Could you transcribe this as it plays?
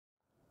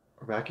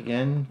We're back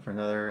again for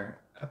another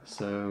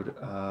episode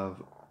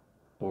of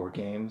board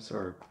games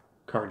or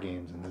card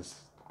games in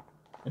this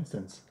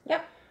instance.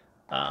 Yep.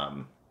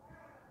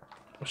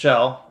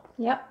 Michelle.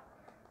 Yep.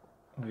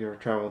 Have you ever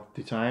traveled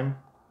through time?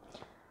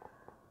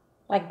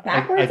 Like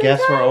backwards? I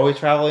guess we're always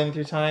traveling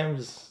through time,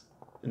 just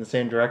in the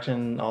same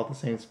direction, all at the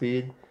same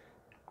speed.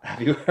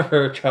 Have you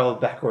ever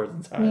traveled backwards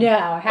in time? No,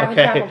 I haven't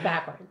traveled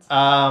backwards.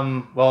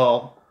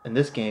 Well, in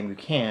this game you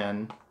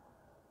can.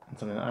 And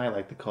something that I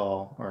like to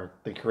call, or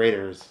the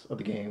creators of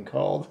the game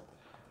called,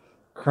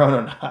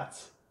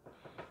 Chrononauts.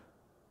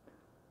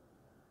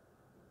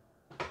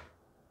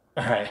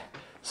 Alright,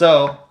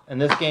 so in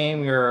this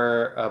game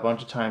you're a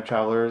bunch of time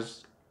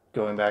travelers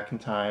going back in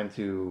time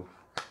to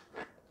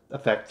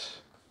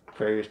affect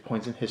various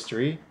points in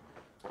history.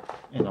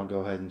 And I'll go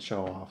ahead and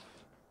show off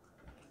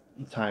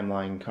the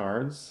timeline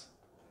cards.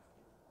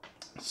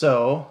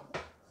 So,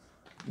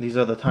 these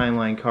are the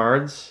timeline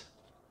cards.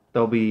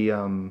 They'll be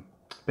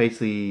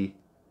basically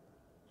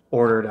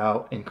ordered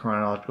out in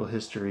chronological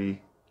history,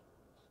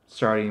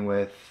 starting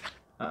with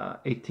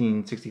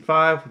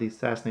 1865 with the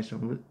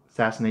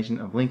assassination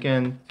of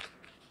Lincoln,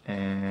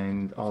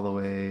 and all the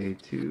way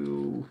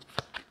to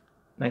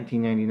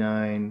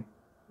 1999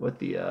 with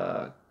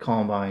the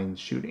Columbine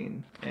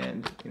shooting,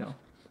 and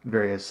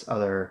various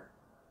other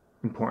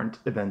important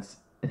events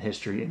in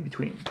history in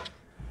between.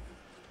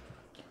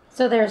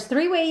 So there's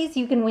 3 ways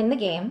you can win the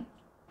game.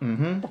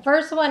 Mm-hmm. The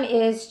first one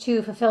is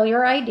to fulfill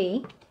your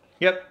ID.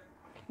 Yep.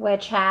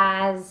 Which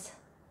has,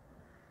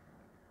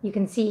 you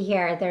can see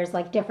here, there's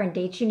like different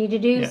dates you need to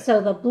do. Yeah.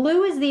 So the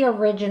blue is the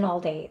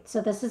original date.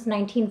 So this is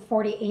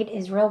 1948,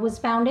 Israel was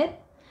founded.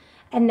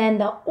 And then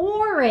the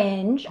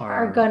orange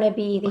are going to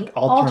be the like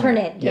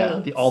alternate dates. Yeah,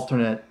 the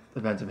alternate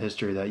events of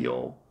history that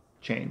you'll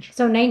change.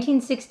 So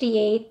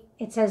 1968,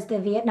 it says the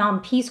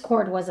Vietnam Peace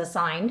Accord was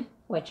assigned,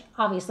 which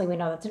obviously we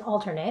know that's an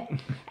alternate.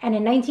 And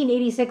in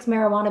 1986,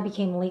 marijuana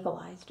became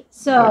legalized.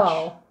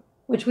 So,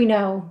 which we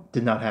know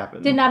did not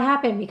happen. Did not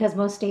happen because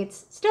most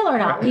states still are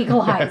not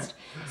legalized.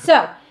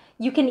 So,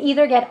 you can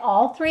either get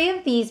all 3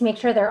 of these, make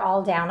sure they're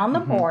all down on the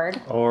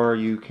board. Or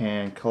you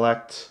can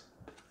collect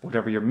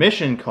whatever your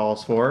mission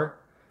calls for.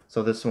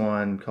 So this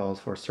one calls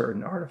for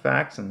certain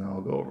artifacts, and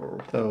I'll go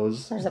over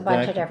those. There's a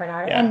bunch of different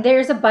artifacts. Yeah. And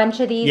there's a bunch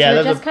of these. Yeah,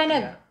 you're just kind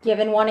of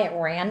given one at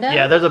random.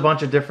 Yeah, there's a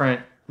bunch of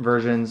different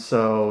versions,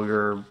 so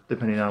you're,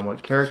 depending on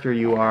what character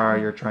you are,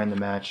 you're trying to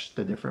match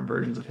the different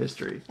versions of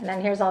history. And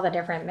then here's all the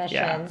different missions.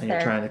 Yeah, and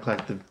you're trying to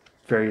collect the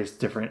various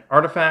different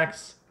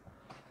artifacts,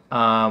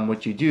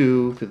 which you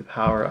do through the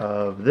power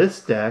of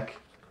this deck.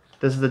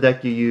 This is the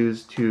deck you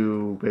use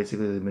to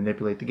basically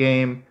manipulate the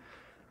game,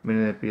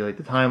 manipulate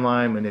the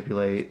timeline,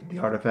 manipulate the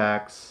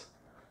artifacts.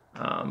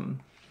 So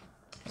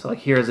like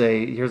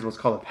here's what's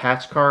called a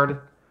patch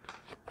card.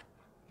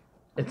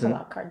 It's an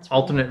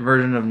alternate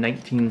version of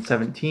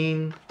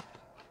 1917.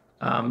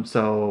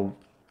 So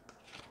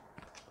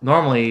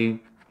normally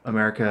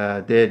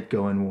America did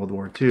go in World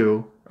War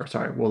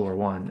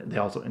I. They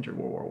also entered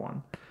World War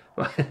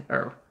I.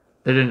 Or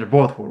they did enter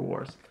both World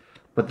Wars.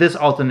 But this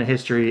alternate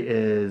history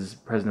is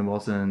President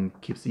Wilson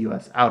keeps the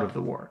U.S. out of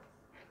the war.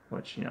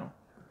 Which,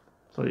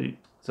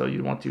 so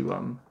you want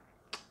to,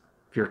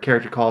 if your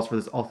character calls for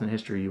this alternate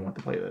history, you want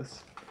to play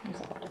this.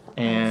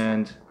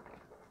 And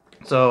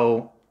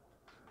so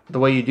the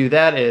way you do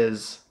that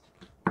is,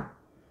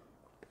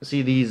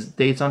 see these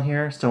dates on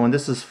here? So when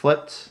this is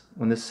flipped,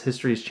 when this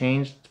history is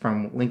changed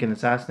from Lincoln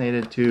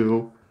assassinated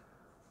to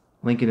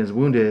Lincoln is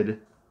wounded,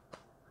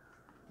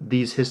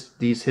 these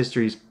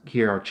histories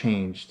here are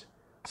changed.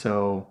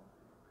 So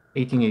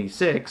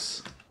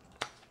 1886,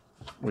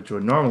 which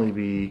would normally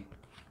be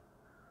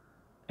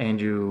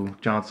Andrew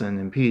Johnson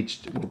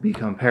impeached, will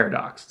become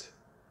paradoxed.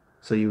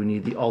 So you would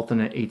need the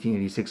alternate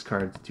 1886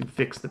 cards to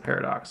fix the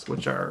paradox,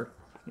 which are,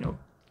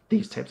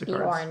 these types of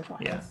cards. The orange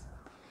ones. Yeah.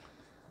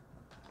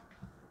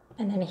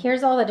 And then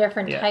here's all the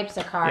different types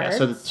of cards.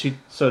 Yeah,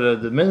 so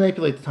to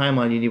manipulate the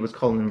timeline, you need what's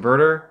called an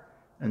inverter,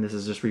 and this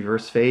is just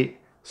reverse fate.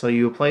 So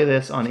you play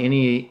this on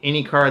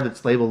any card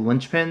that's labeled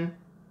linchpin,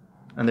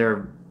 and there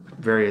are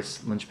various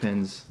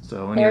linchpins.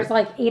 So there's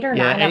like 8 or 9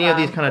 of them. Any of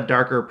these kind of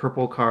darker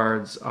purple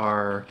cards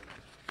are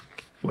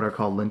what are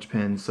called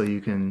linchpins, so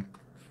you can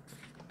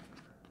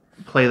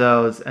play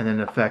those, and then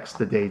it affects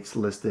the dates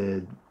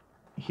listed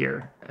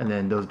here. And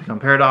then those become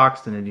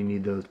paradoxed, and then you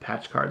need those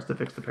patch cards to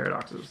fix the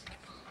paradoxes.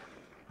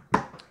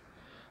 Then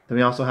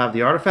we also have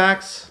the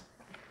artifacts.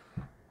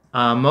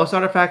 Most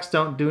artifacts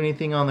don't do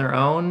anything on their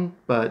own,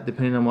 but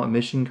depending on what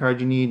mission card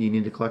you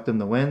need to collect them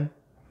to win.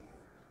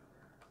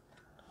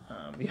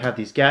 You have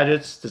these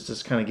gadgets that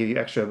just kind of give you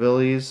extra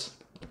abilities.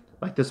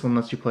 Like this one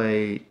lets you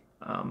play,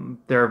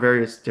 there are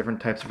various different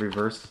types of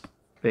reverse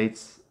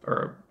fates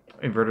or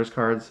inverters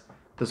cards.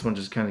 This one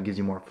just kind of gives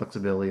you more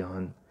flexibility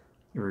on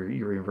your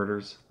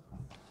inverters.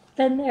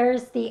 Then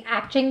there's the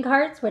action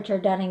cards, which are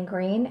done in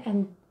green,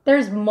 and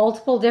there's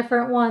multiple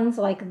different ones.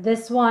 Like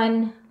this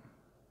one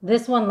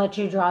lets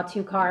you draw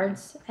 2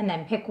 cards and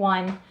then pick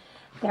one.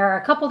 There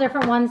are a couple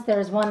different ones.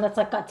 There's one that's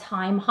like a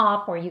time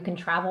hop where you can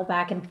travel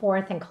back and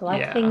forth and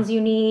collect things you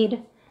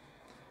need.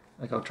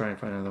 Like, I'll try and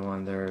find another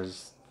one.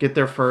 There's Get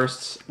There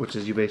First, which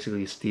is you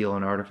basically steal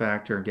an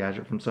artifact or a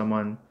gadget from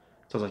someone.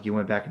 So it's like you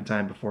went back in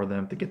time before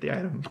them to get the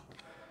item.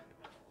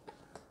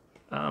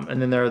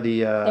 And then there are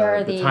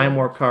the Time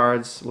Warp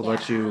cards. Will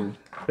let you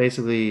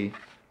basically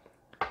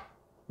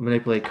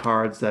manipulate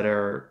cards that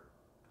are...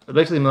 It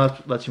basically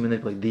lets you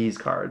manipulate these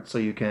cards so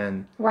you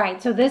can...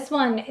 Right. So this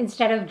one,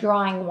 instead of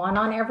drawing one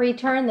on every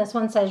turn, this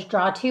one says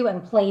draw 2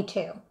 and play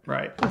 2.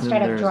 Right.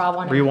 Instead of draw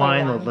one and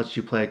Rewind play that one. lets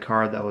you play a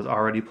card that was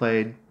already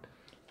played.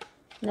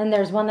 And then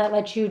there's one that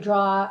lets you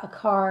draw a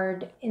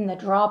card in the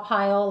draw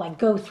pile, like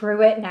go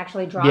through it and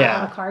actually draw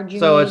out a card you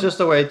so need. it's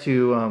just a way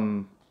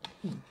to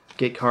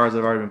get cards that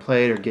have already been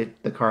played or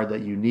get the card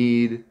that you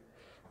need.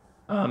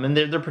 And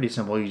they're pretty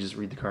simple. You just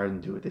read the card and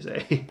do what they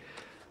say.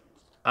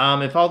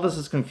 If all this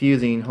is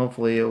confusing,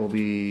 hopefully it will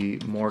be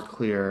more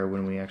clear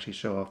when we actually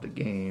show off the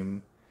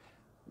game,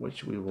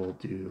 which we will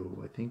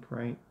do, I think,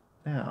 right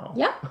now.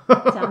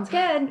 Yep. Sounds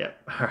good. Yep.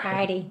 All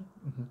right. Alrighty.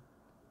 Mm-hmm.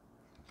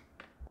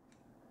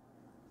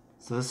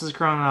 So this is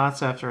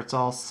Chrononauts after it's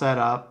all set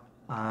up.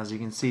 As you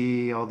can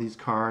see, all these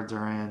cards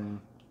are in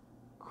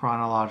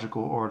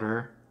chronological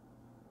order.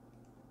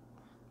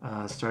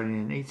 Starting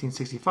in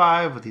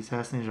 1865 with the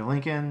assassination of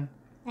Lincoln.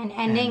 And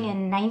ending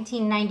in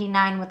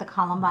 1999 with the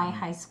Columbine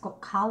High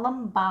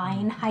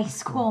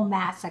School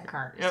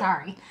massacre. Yep.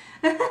 Sorry.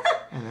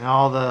 And then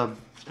all the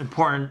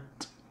important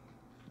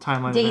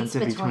timeline events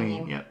in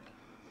between.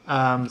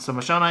 Yep. So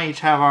Michelle and I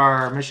each have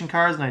our mission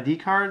cards and ID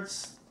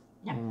cards.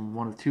 Yep.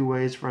 One of two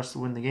ways for us to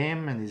win the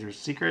game, and these are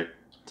secret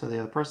to the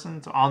other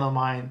person. So I'll know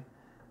mine,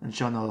 and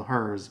she'll know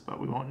hers, but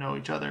we won't know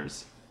each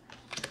other's.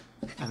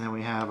 And then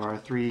we have our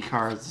 3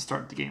 cards to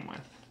start the game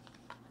with.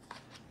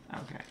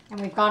 Okay. And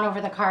we've gone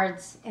over the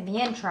cards in the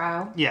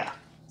intro. Yeah.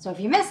 So if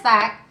you missed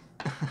that,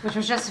 which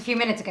was just a few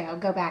minutes ago,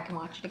 go back and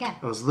watch it again.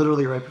 It was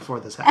literally right before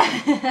this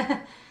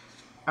happened.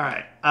 All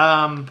right.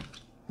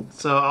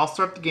 So I'll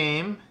start the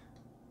game,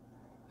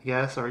 I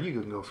guess, or you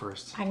can go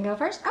first. I can go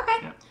first? Okay.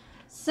 Yep.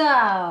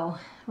 So,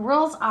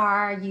 rules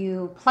are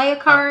you play a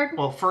card.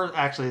 Well, first,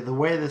 actually, the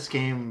way this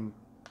game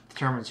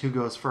determines who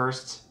goes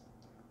first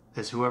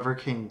is whoever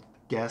can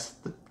guess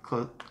the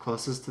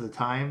closest to the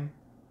time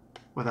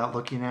without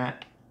looking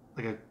at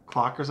like a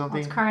clock or something.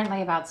 Well, it's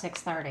currently about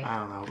 6:30. I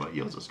don't know, but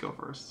you'll just go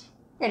first.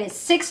 It is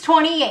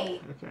 6:28.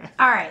 Okay.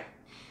 All right.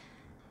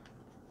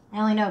 I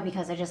only know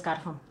because I just got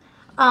home.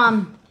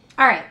 All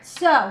right.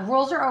 So,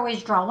 rules are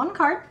always draw 1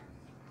 card,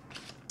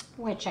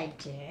 which I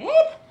did.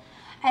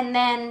 And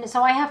then,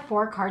 so I have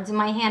 4 cards in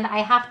my hand. I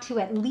have to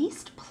at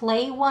least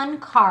play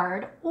 1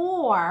 card,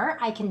 or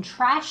I can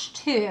trash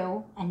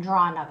 2 and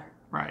draw another.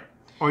 Right.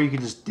 Or you can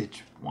just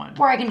ditch 1.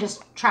 Or I can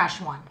just trash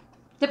 1,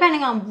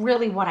 depending on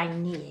really what I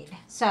need.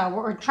 So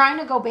we're trying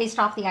to go based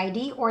off the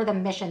ID or the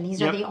mission.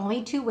 These are the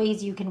only 2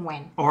 ways you can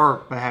win.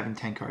 Or by having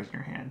 10 cards in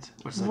your hand,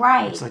 which is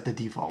it's like the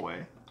default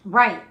way.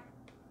 Right.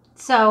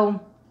 So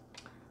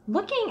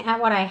looking at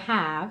what I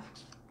have,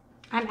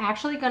 I'm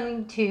actually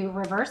going to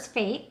reverse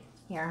fate.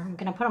 Here, I'm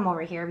going to put them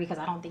over here because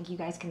I don't think you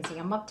guys can see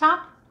them up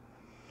top.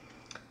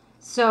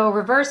 So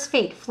reverse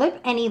fate,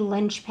 flip any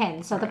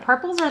linchpin. So the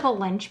purples are the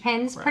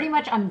linchpins. Pretty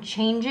much I'm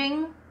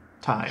changing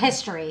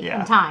history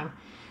and time.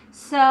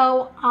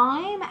 So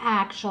I'm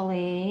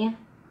actually,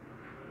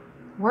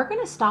 we're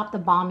going to stop the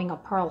bombing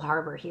of Pearl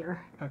Harbor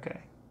here. Okay.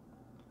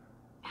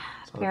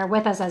 So bear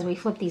with us as we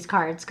flip these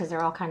cards because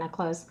they're all kind of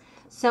close.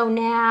 So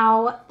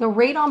now the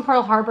raid on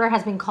Pearl Harbor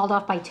has been called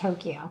off by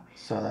Tokyo.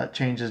 So that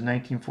changes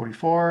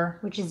 1944.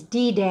 Which is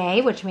D-Day,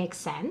 which makes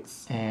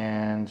sense.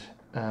 And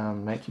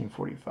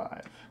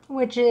 1945.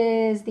 Which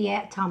is the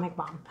atomic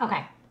bomb.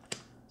 Okay.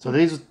 So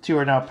these 2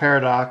 are now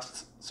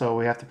paradoxed, so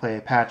we have to play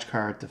a patch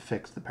card to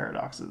fix the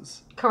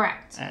paradoxes.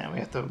 Correct. And we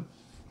have to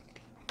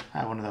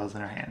have one of those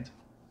in our hand.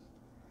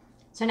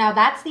 So now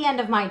that's the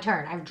end of my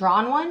turn. I've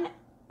drawn 1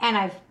 and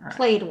I've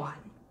played 1. All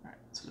right,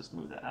 so just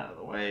move that out of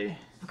the way.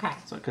 Okay.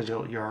 So because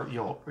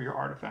your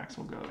artifacts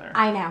will go there.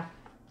 I know.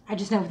 I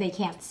just know they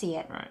can't see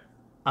it.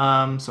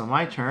 Right. So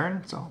my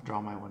turn. So I'll draw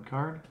my 1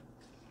 card.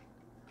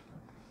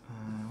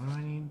 What do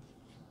I need?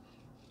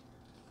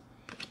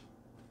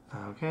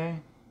 Okay.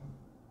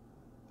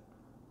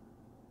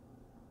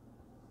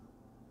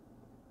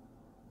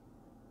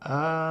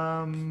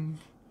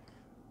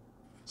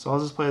 So I'll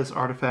just play this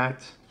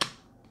artifact.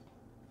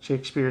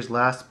 Shakespeare's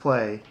Last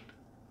Play.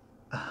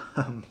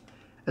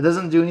 It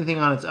doesn't do anything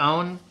on its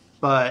own,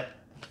 but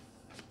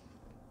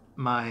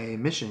my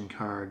mission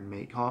card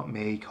may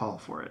call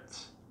for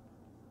it.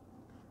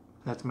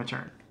 That's my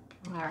turn.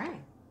 All right.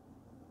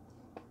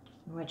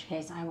 In which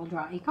case I will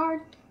draw a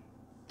card.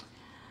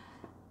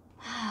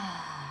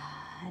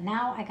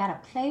 Now I gotta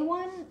play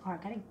 1, or I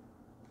gotta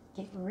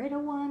get rid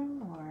of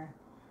 1, or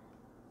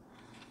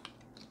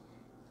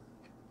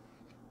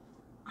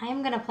I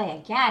am gonna play a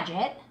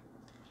gadget.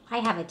 I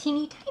have a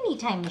teeny tiny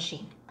time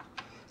machine.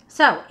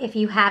 So if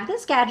you have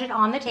this gadget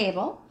on the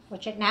table,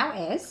 which it now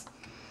is,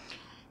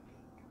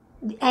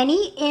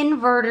 any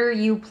inverter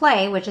you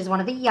play, which is one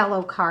of the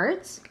yellow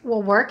cards,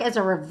 will work as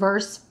a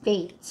reverse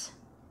fate.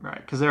 Right,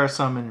 because there are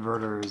some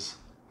inverters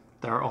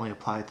they're only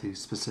applied to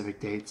specific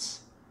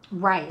dates.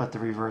 Right. But the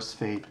reverse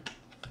fate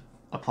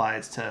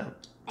applies to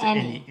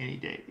any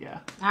date. Yeah.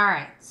 All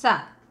right. So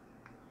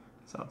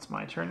it's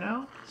my turn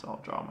now. So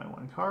I'll draw my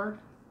one card.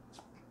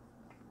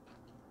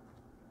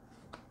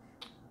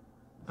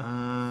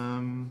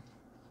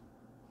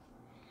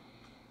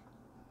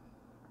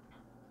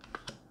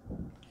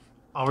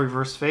 I'll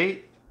reverse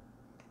fate,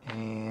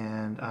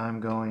 and I'm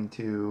going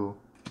to.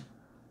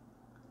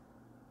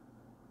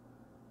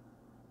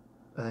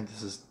 I think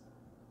this is.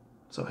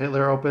 So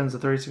Hitler opens the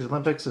 36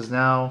 Olympics is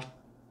now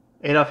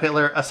Adolf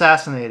Hitler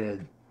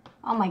assassinated.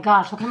 oh my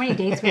gosh, look how many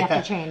dates we have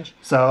to change.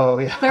 So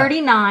yeah.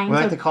 39. We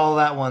like to call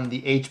that one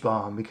the H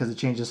bomb because it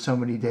changes so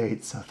many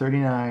dates. So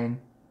 39,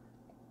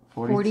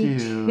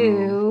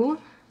 42.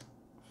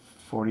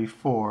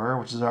 44,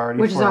 which is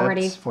already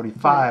flipped.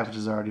 45, which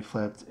is already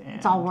flipped. And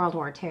it's all World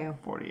War II.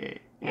 48.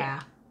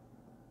 Yeah.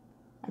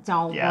 It's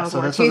all World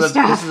War so II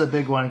stuff. this is a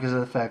big one because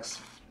it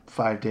affects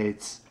 5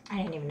 dates. I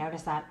didn't even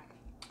notice that.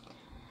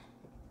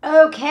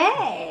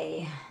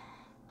 Okay.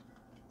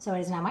 So it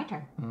is now my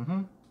turn.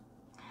 Mm-hmm.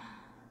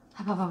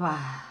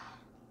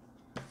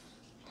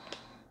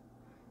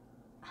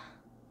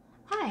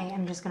 I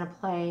am just going to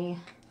play...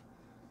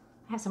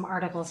 I have some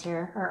articles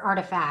here, or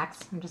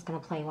artifacts. I'm just going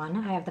to play one.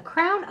 I have the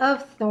Crown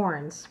of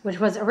Thorns, which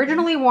was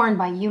originally worn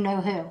by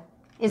you-know-who.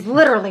 Is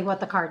literally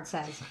what the card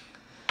says.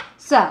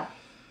 So.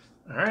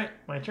 All right,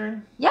 my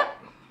turn. Yep.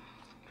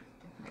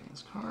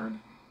 This card.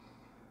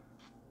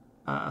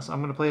 So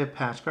I'm going to play a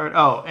patch card.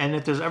 Oh, and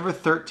if there's ever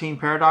 13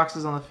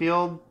 paradoxes on the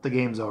field, the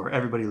game's over.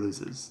 Everybody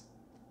loses.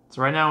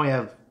 So right now we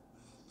have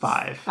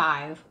 5.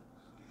 5.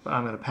 But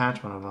I'm going to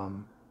patch one of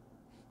them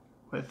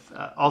with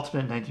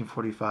Ultimate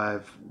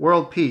 1945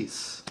 World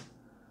Peace.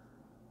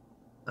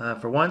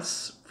 For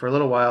once, for a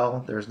little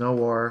while, there's no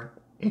war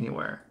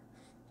anywhere.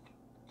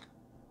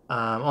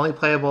 Only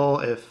playable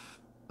if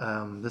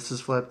this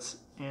is flipped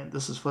and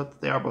this is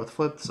flipped. They are both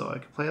flipped, so I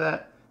can play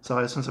that.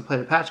 So since I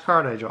played a patch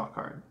card, I draw a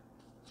card.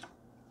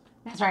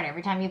 That's right.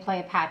 Every time you play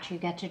a patch, you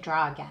get to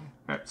draw again.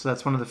 All right. So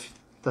that's one of the.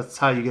 That's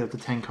how you get up to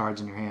 10 cards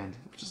in your hand,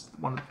 which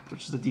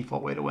is the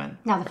default way to win.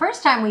 Now, the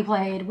first time we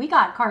played, we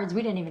got cards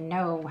we didn't even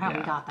know how we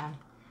got them.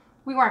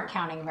 We weren't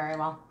counting very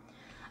well.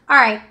 All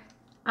right.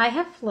 I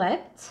have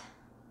flipped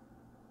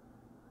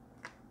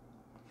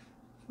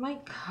my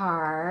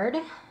card.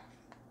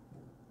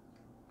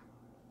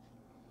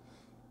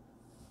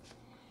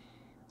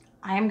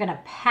 I am going to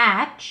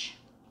patch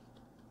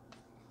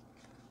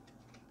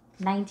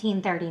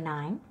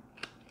 1939.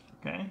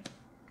 Okay.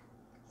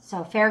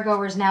 So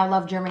fairgoers now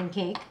love German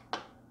cake.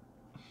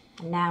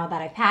 And now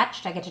that I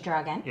patched, I get to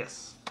draw again.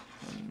 Yes.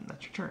 And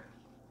that's your turn.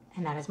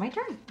 And that is my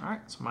turn. All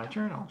right, it's my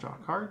turn. I'll draw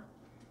a card.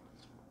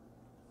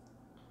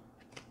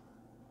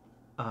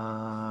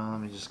 Let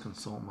me just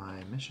consult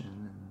my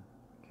mission.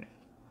 Okay.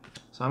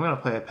 So I'm going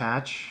to play a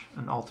patch,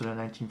 an alternate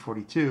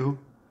 1942.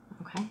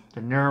 Okay.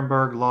 The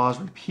Nuremberg laws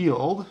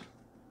repealed.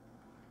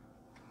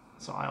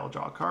 So I will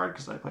draw a card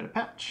because I played a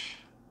patch.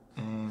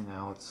 And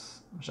now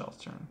it's Michelle's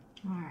turn.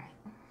 All right.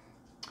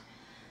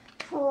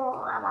 I don't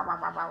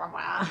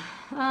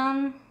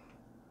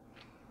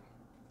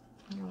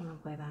want to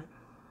play that.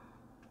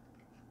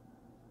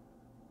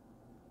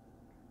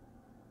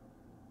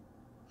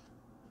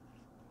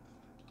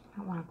 I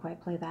don't want to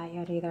quite play that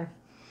yet either.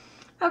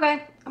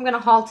 Okay, I'm going to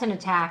halt and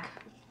attack.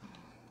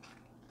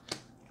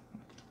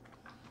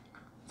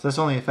 So this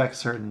only affects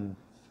certain...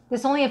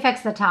 This only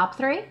affects the top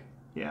 3?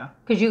 Yeah.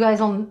 Because you guys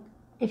will...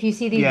 If you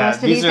see these rest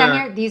of these down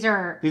here, these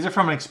are... These are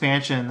from an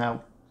expansion that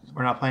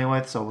we're not playing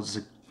with, so we'll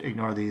just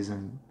ignore these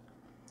and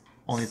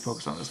only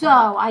focus on this one.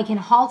 So I can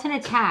halt and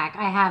attack.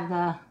 I have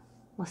the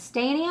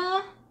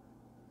Lusitania,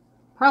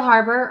 Pearl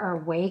Harbor, or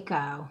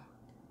Waco.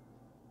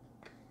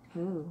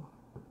 Ooh.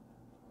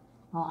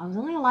 Well, I was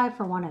only alive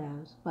for one of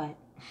those, but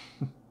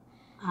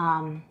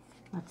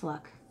let's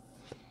look.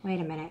 Wait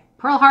a minute.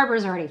 Pearl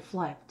Harbor's already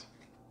flipped,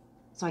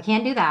 so I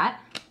can't do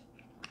that.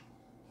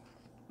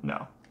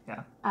 No.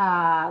 Yeah.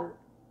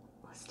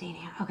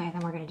 Lusitania. Okay,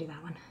 then we're gonna do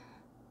that one.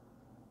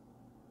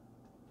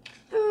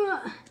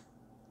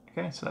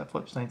 Okay, so that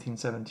flips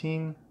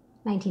 1917.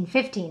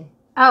 1915.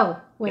 Oh,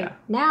 wait. Yeah.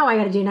 Now I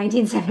got to do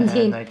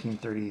 1917. And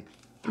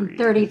 1933.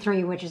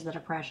 33, which is the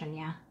Depression,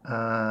 yeah.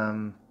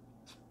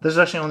 This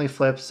actually only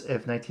flips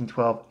if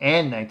 1912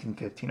 and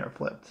 1915 are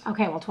flipped.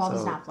 Okay, well, 12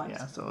 is not flipped.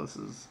 Yeah, so this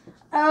is...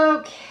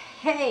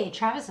 Okay,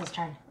 Travis's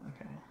turn.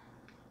 Okay.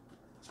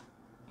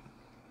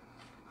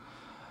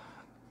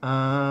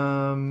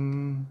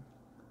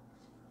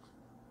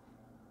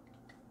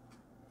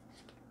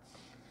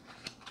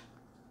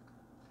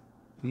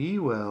 We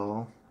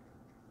will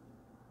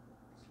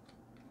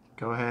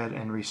go ahead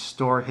and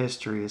restore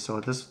history. So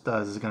what this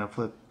does is going to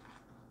flip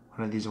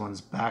one of these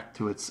ones back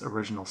to its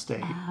original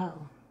state. Oh.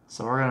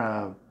 So we're going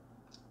to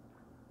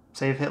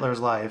save Hitler's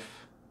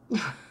life.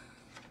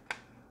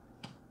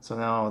 So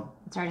now...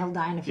 That's right, he'll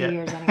die in a few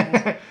years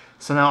anyway.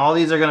 So now all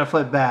these are going to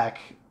flip back.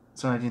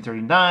 So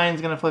 1939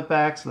 is going to flip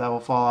back, so that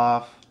will fall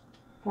off.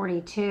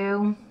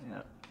 42.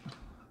 Yep.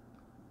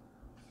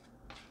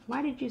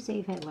 Why did you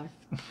save Hitler?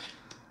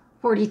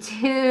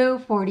 42,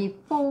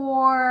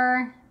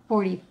 44,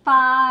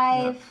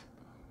 45,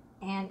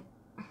 and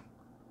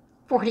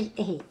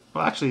 48.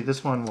 Well, actually,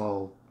 this one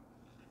will...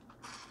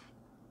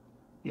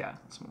 Yeah,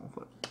 this one will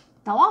flip.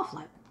 They'll all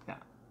flip. Yeah.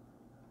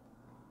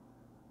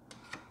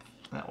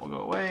 That will go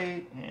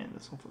away, and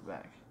this will flip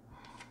back.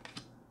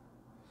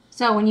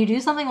 So when you do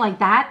something like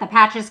that, the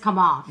patches come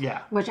off.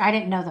 Yeah. Which I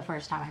didn't know the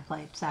first time I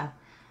played, so.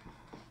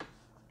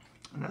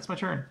 And that's my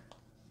turn.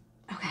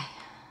 Okay.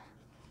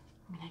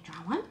 I'm going to draw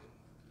one.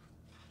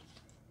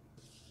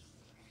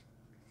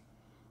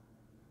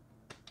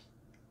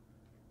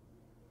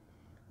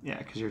 Yeah,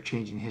 because you're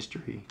changing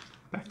history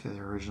back to the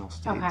original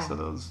state, Okay. so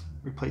those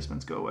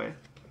replacements go away.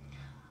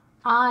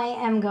 I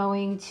am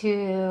going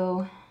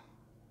to...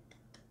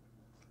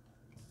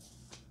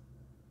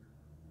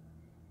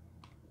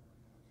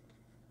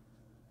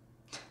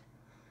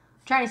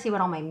 trying to see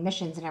what all my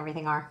missions and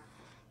everything are.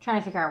 Trying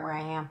to figure out where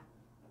I am.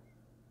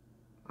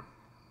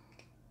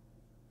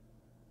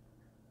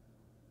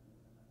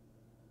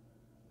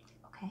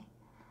 Okay.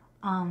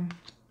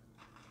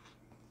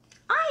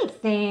 I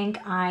think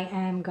I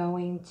am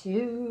going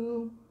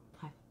to...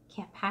 I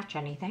can't patch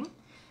anything.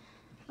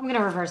 I'm going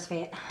to reverse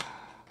fate.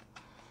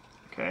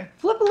 Okay.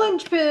 Flip a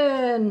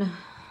linchpin.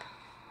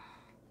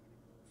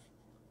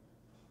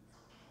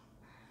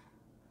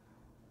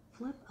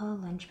 Flip a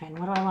linchpin.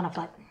 What do I want to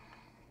flip?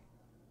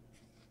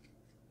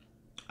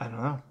 I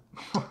don't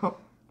know.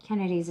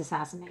 Kennedy's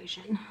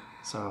assassination.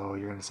 So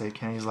you're going to save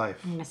Kenny's life.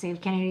 I'm going to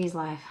save Kennedy's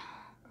life.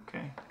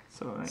 Okay.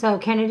 So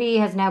Kennedy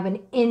has now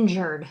been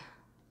injured.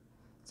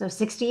 So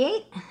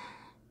 68,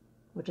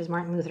 which is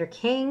Martin Luther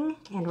King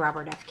and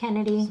Robert F.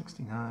 Kennedy.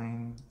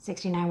 69.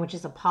 69, which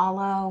is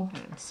Apollo.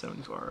 And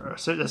 74.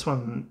 So this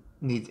one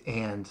needs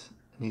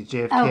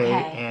JFK Okay.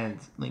 and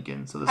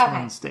Lincoln. So this Okay.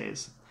 one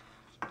stays.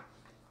 So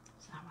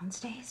that one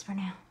stays for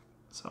now.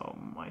 So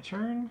my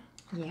turn.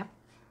 Yep.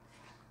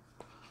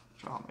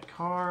 Draw my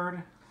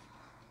card.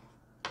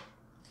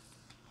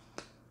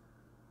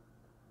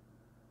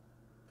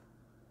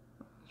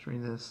 Let's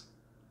read this.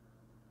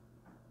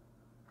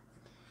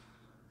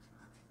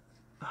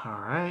 All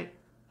right.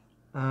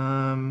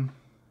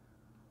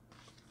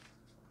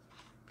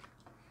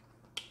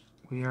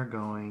 We are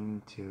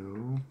going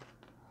to...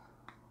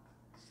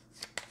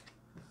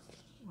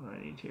 What do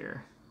I need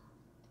here?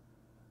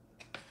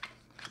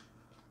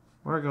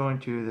 We're going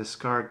to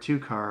discard 2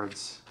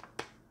 cards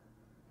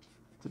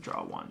to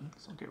draw 1.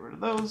 So I'll get rid of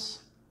those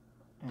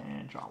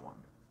and draw 1.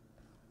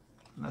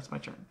 And that's my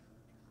turn.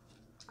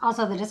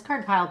 Also, the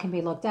discard pile can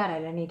be looked at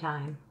any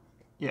time.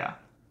 Yeah,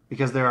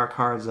 because there are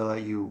cards that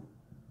let you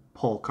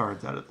pull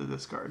cards out of the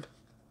discard.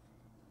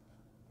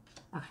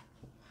 Okay.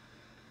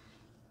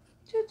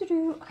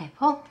 Okay,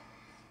 pull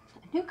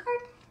a new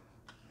card.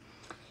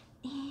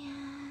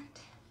 And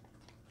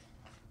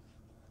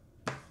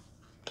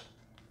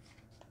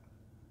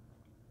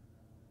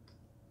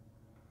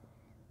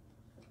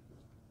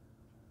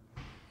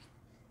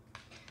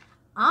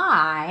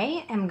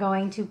I am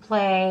going to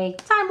play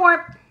Time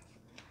Warp,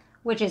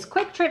 which is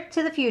quick trip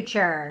to the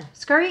future.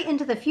 Scurry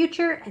into the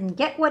future and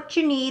get what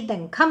you need,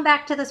 then come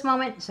back to this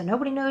moment so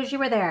nobody knows you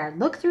were there.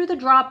 Look through the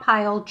draw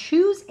pile,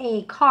 choose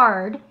a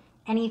card,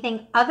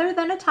 anything other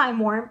than a Time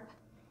Warp,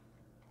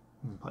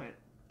 And play it.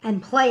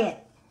 and play it.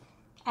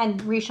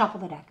 And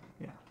reshuffle the deck.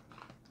 Yeah.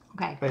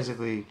 Okay.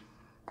 Basically,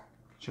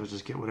 she'll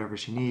just get whatever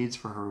she needs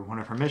for one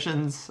of her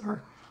missions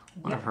or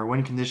one of her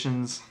win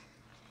conditions.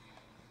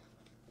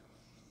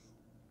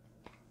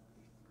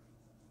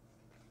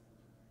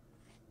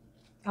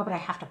 Oh, but I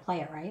have to play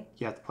it, right?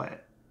 You have to play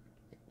it.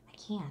 I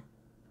can't.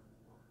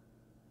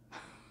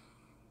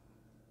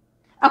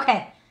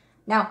 Okay.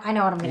 No, I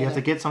know what I'm going You to have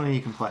do. to get something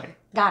you can play.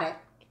 Got it.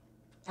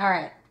 All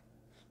right.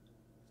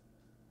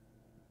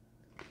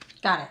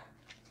 Got it.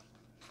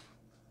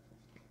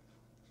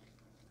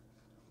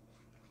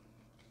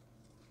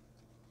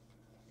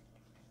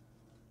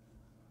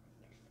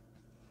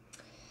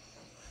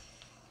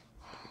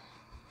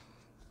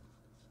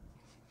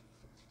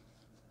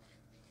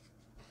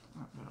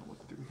 I'm gonna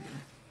look through here.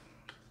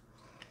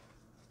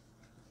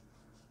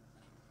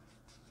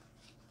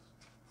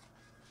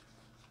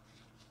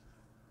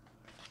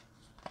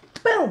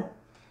 Boom.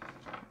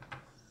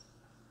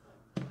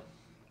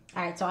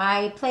 All right, so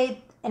I played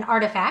an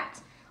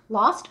artifact,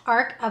 Lost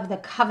Ark of the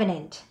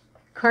Covenant,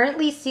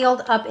 currently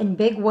sealed up in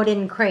big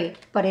wooden crate,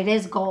 but it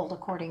is gold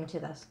according to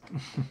this.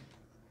 In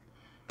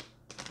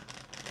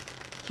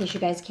case you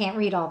guys can't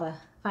read all the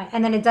fine.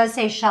 And then it does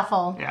say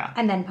shuffle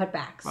and then put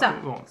back. But So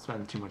we won't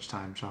spend too much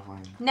time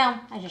shuffling. no,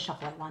 I just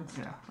shuffle it once.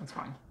 Yeah, that's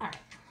fine. All right.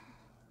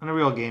 In a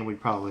real game,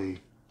 we'd probably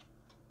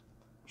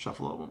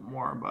shuffle a little bit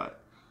more,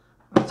 but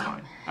that's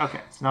fine.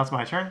 Okay, so now it's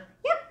my turn.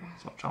 Yep.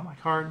 So I'll draw my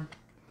card.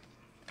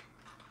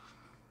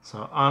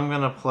 So I'm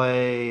going to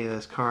play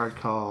this card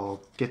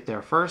called Get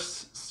There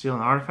First, steal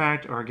an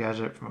artifact or a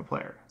gadget from a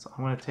player. So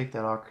I'm going to take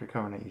that Ark of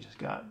Covenant you just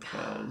got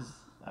because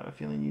I have a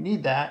feeling you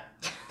need that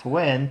to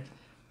win.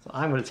 So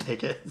I'm going to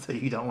take it so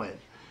you don't win.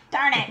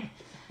 Darn it.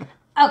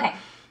 Okay.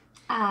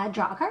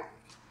 Draw a card.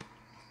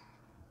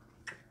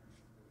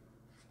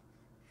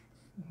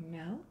 No.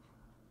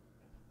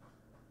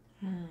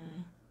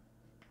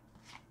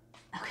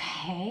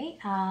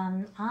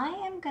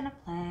 I am gonna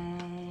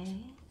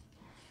play.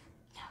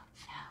 No.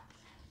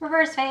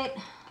 Reverse Fate.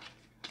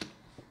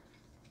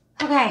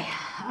 Okay.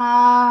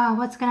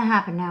 What's gonna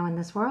happen now in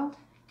this world?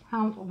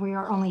 We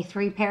are only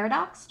 3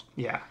 paradoxed.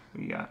 Yeah,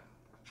 we got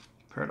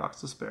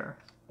Paradox to spare.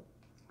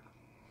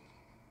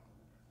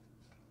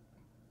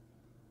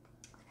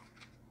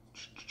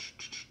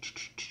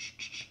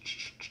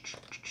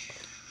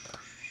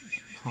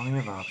 Plenty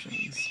of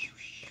options.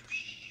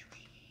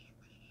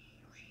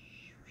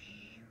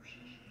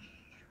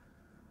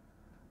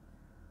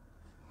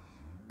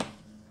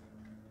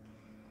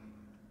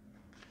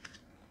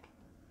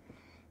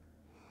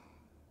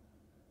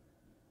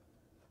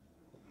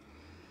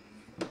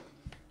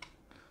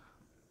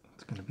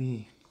 What's gonna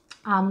be?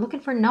 I'm looking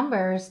for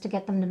numbers to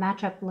get them to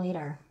match up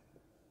later.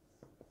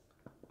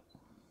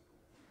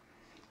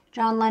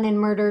 John Lennon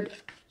murdered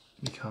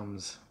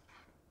Becomes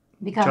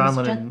John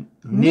Lennon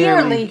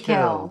nearly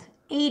killed.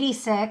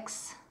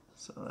 86.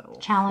 So that will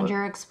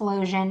Challenger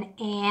explosion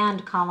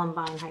and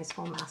Columbine High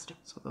School master.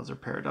 So those are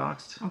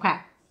paradoxed. Okay.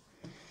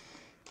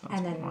 That's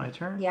and then my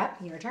turn.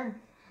 Yep, your turn.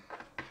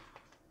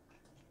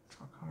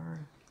 Draw a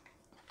card.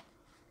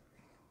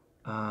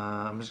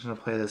 I'm just gonna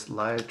play this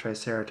live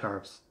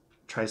Triceratops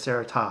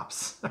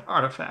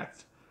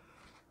artifact.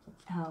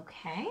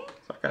 Okay.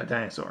 So I got a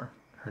dinosaur.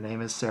 Her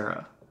name is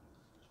Sarah.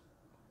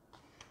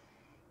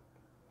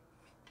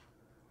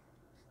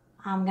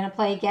 I'm going to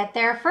play Get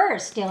There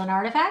First. Steal an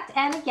artifact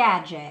and a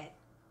gadget.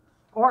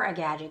 Or a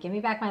gadget. Give me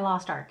back my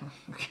lost ark.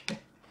 Okay.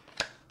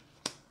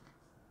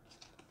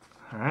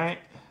 All right.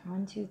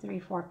 1, 2, 3,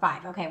 4,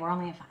 5. Okay, we're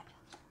only at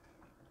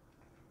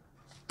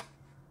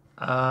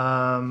 5.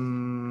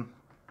 I'm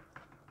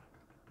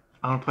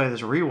going to play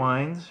this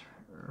Rewind.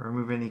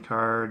 Remove any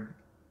card.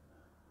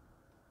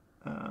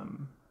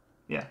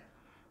 Yeah.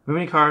 Move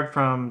any card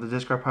from the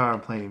discard pile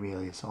and play it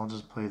immediately. So I'll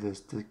just play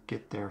this to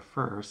Get There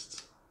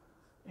First.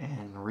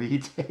 And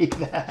retake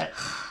that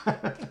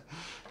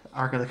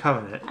Ark of the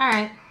Covenant. All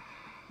right.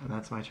 And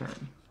that's my turn.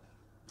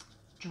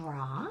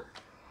 Draw.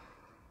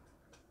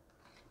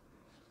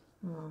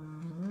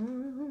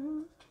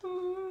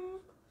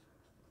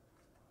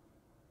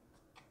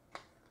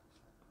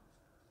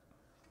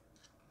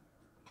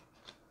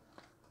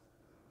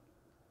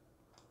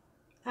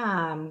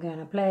 I'm going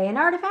to play an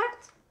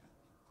artifact.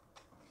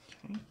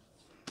 Okay.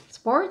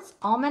 Sports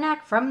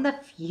Almanac from the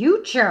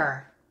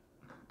Future.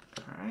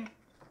 All right.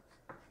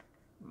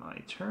 My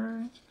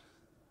turn.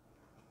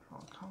 Draw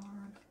a card.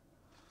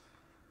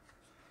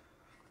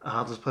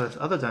 I'll just play this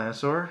other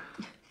dinosaur.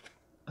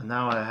 And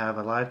now I have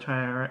a live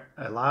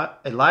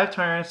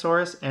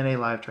Tyrannosaurus and a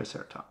live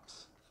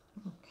Triceratops.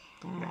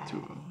 Okay. I got 2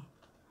 of them.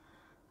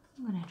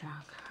 I'm going to draw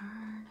a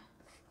card.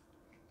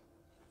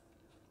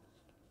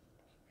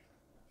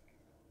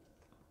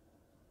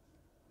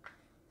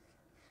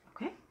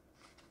 Okay.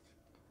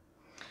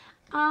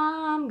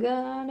 I'm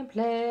going to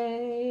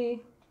play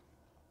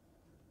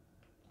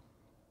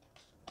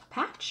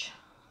Patch.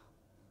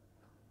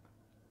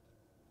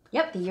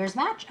 Yep, the year's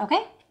match.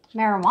 Okay.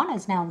 Marijuana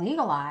is now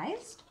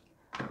legalized.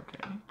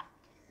 Okay.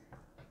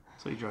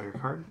 So you draw your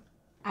card?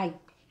 Do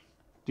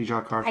you draw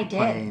a card I for did.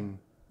 playing?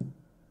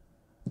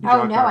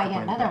 Oh, no, I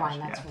get another one.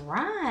 That's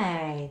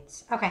right.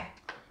 Okay.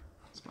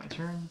 It's my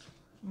turn.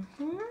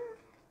 Mm-hmm.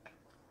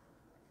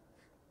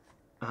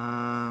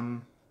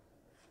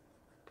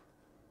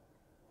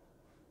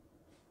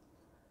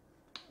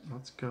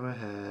 Let's go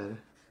ahead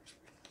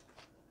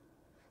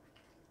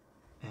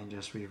and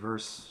just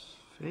reverse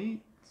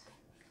fate.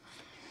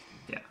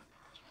 Yeah.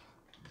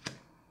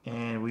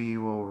 And we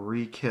will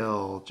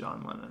re-kill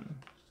John Lennon.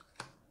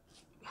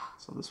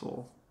 So this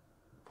will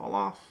fall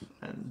off,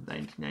 and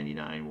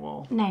 1999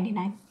 will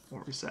 99.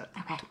 reset.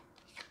 Okay.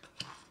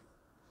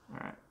 All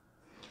right.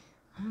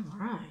 All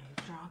right.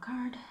 Draw a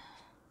card.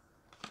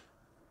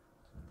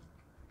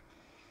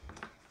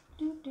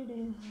 Nope.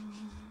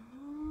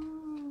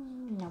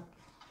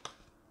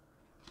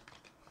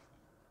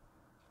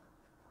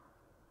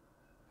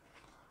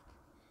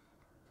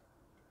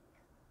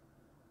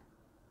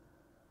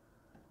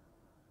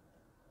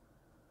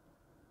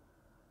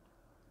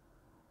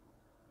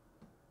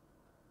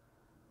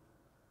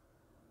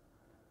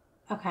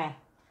 Okay.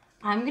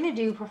 I'm going to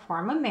do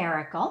Perform a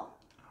Miracle.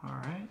 All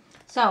right.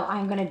 So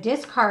I'm going to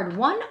discard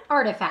 1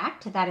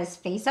 artifact that is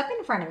face up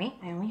in front of me.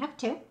 I only have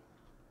 2.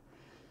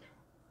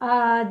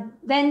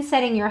 Then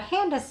setting your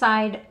hand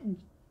aside,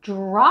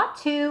 draw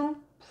 2,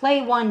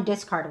 play 1,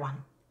 discard 1.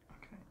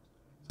 Okay.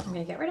 I'm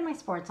going to get rid of my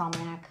Sports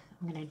Almanac.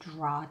 I'm going to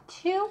draw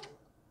 2.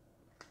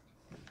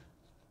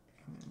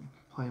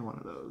 Play one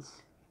of those.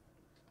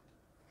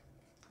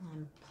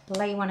 And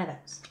play 1 of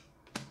those.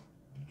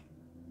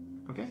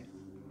 Okay.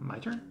 My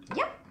turn.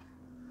 Yep.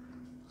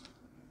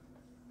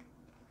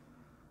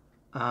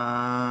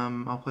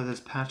 I'll play this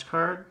patch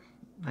card,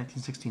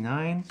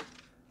 1969. All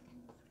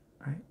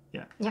right.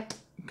 Yeah. Yep.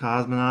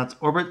 Cosmonauts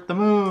orbit the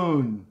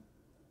moon.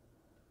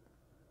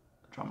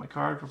 Draw my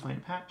card for playing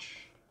patch.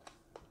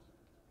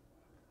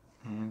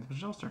 And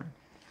Michelle's turn.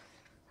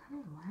 All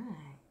right.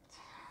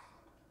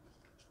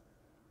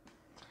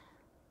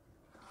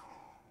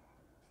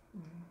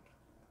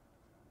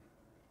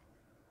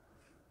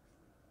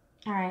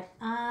 All right,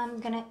 I'm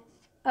gonna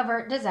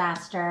avert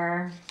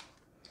disaster,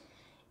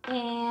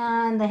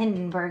 and the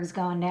Hindenburg's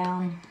going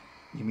down.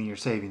 You mean you're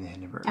saving the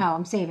Hindenburg? Oh,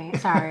 I'm saving it.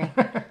 Sorry,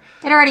 it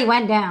already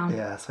went down.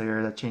 Yeah, so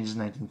that changes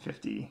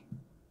 1950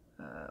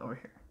 over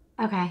here.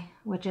 Okay,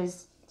 which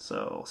is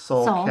So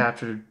Seoul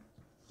captured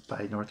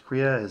by North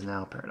Korea is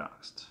now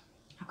paradoxed.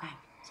 okay.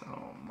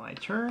 So my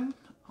turn.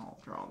 I'll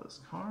draw this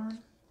card.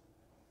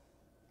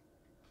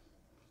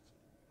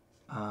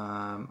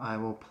 I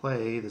will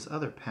play this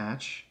other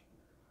patch.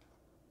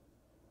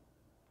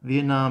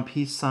 Vietnam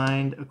Peace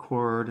Signed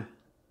Accord.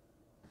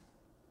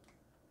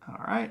 All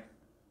right.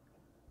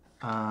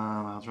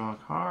 I'll draw a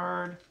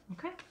card.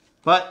 Okay.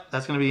 But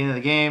that's going to be the end of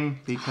the game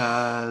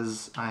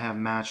because I have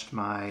matched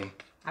my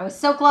I was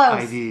so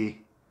close. ID.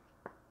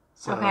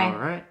 So, okay. All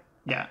right.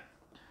 Yeah.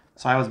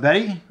 So I was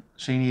Betty.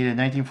 She needed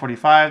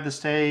 1945 to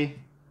stay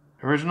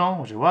original,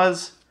 which it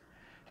was.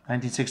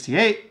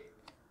 1968.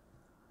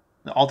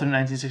 The alternate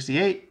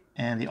 1968.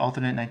 And the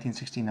alternate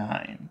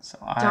 1969. So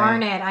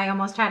Darn it! I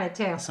almost had it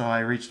too. So I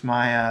reached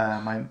my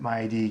my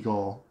ID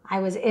goal. I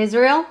was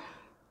Israel.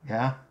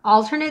 Yeah.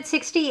 Alternate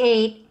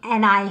 68,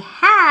 and I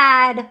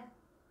had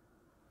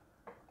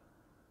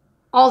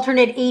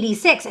alternate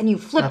 86, and you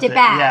flipped it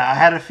back. Yeah, I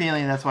had a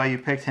feeling that's why you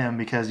picked him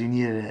because you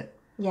needed it.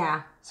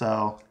 Yeah.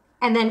 So.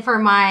 And then for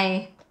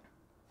my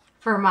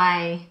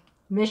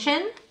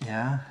mission.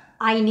 Yeah.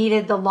 I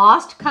needed the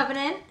Lost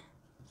Covenant,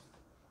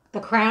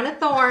 the Crown of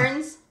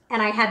Thorns.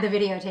 And I had the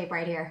videotape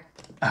right here.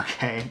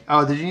 Okay.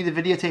 Oh, did you need the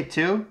videotape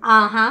too?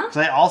 Uh-huh. Because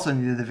I also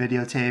needed the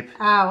videotape.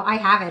 Oh, I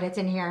have it. It's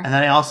in here. And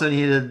then I also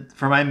needed,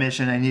 for my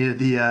mission, I needed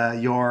the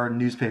your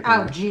newspaper.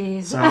 Oh,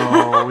 jeez.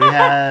 So we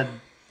had...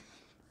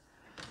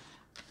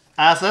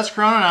 so that's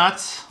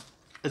Chrononauts.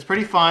 It's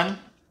pretty fun,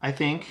 I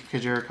think,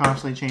 because you're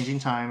constantly changing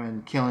time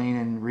and killing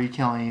and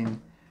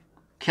re-killing.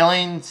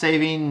 Killing,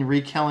 saving,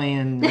 re-killing,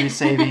 and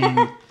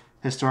re-saving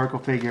historical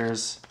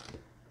figures.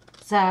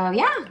 So,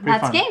 yeah,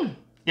 that's fun. game.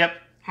 Yep.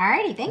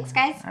 Alrighty, thanks,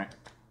 guys.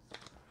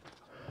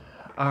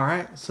 All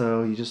right,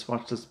 so you just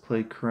watched us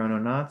play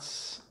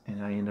Chrononauts,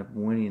 and I end up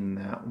winning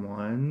that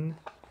one.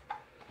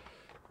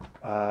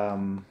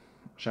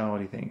 Sean, what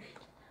do you think?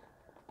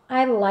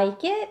 I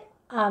like it.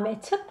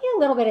 It took me a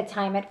little bit of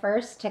time at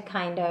first to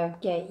kind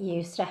of get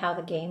used to how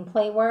the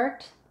gameplay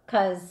worked,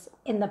 because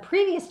in the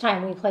previous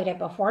time we played it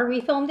before we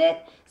filmed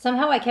it,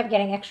 somehow I kept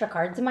getting extra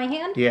cards in my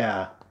hand.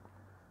 Yeah.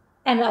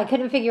 And I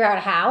couldn't figure out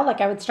how. Like,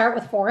 I would start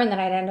with 4, and then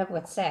I'd end up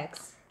with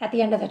 6. At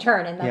the end of the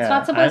turn, and that's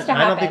not supposed to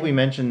happen. I don't think we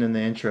mentioned in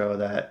the intro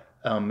that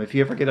if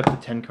you ever get up to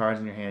 10 cards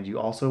in your hand, you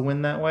also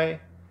win that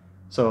way.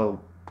 So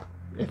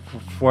if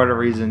for whatever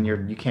reason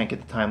you can't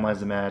get the timelines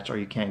to match or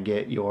you can't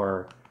get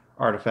your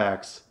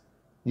artifacts,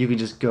 you can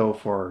just go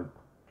for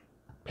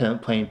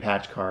playing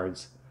patch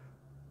cards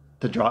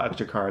to draw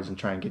extra cards and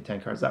try and get 10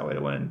 cards that way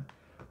to win.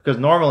 Because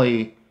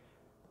normally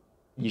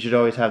you should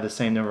always have the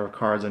same number of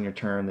cards on your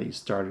turn that you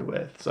started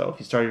with. So if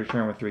you start your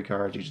turn with 3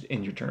 cards, you should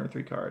end your turn with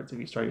 3 cards. If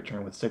you start your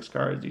turn with 6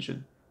 cards, you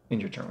should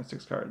end your turn with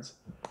 6 cards.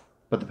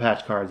 But the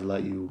patch cards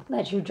let you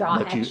draw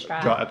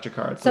extra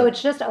cards. So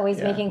it's just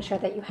always making sure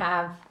that you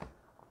have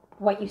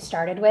what you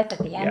started with at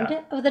the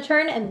end of the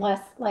turn,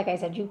 unless, like I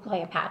said, you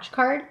play a patch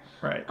card.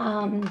 Right.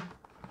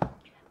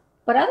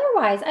 But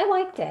otherwise, I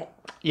liked it.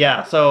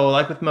 Yeah. So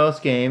like with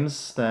most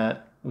games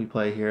that we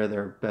play here,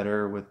 they're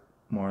better with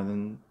more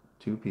than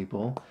 2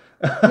 people.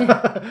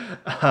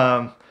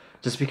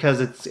 Just because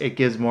it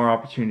gives more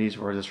opportunities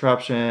for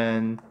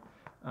disruption,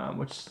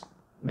 which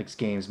makes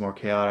games more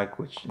chaotic,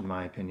 which in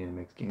my opinion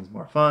makes games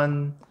more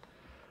fun.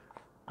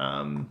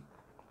 And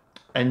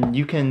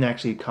you can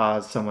actually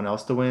cause someone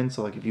else to win.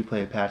 So like if you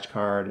play a patch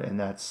card and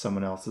that's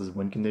someone else's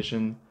win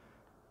condition,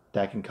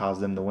 that can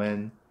cause them to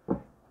win.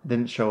 It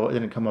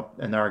didn't come up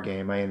in our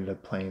game. I ended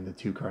up playing the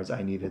 2 cards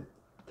I needed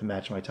to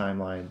match my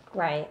timeline.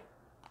 Right.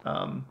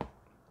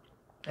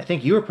 I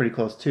think you were pretty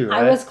close too,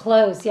 right? I was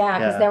close, yeah,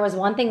 because there was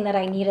one thing that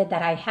I needed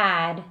that I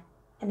had,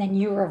 and then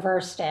you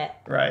reversed it.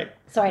 Right.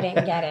 So I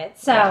didn't get it.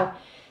 So,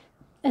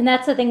 and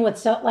that's the thing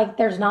with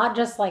there's not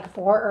just like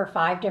 4 or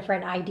 5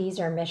 different IDs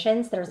or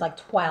missions. There's like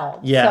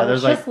 12. Yeah, so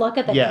there's just look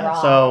at the draw.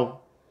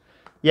 So,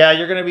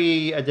 you're going to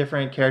be a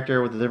different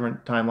character with a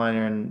different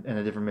timeline and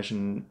a different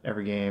mission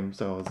every game.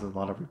 So there's a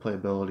lot of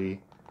replayability.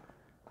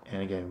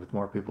 And again, with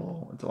more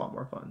people, it's a lot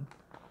more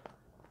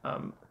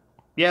fun.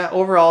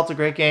 Overall, it's a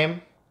great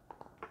game.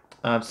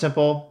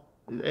 Simple.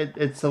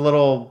 It's a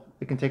little.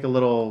 It can take a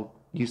little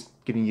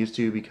getting used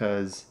to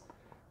because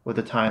with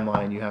the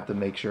timeline, you have to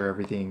make sure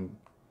everything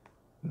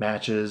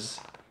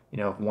matches. You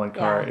know,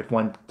 if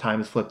one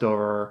time is flipped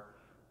over,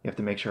 you have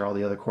to make sure all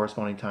the other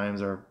corresponding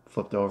times are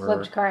flipped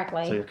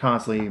correctly. So you're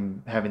constantly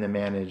having to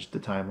manage the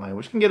timeline,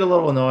 which can get a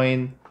little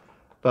annoying.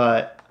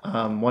 But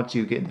once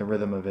you get in the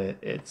rhythm of it,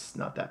 it's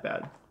not that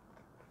bad.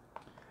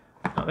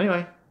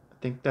 Anyway.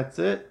 I think that's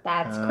it.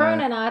 That's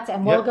Chrononauts,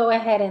 and we'll go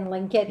ahead and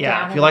link it down.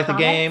 Yeah, if you like the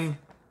game,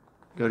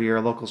 go to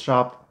your local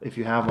shop if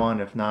you have one.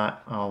 If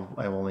not,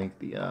 I will link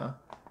the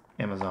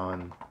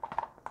Amazon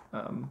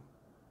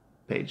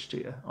page to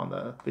you on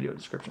the video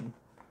description.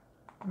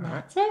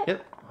 That's it.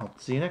 Yep. Hope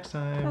to see you next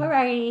time.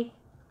 Alrighty.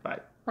 Bye.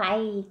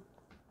 Bye.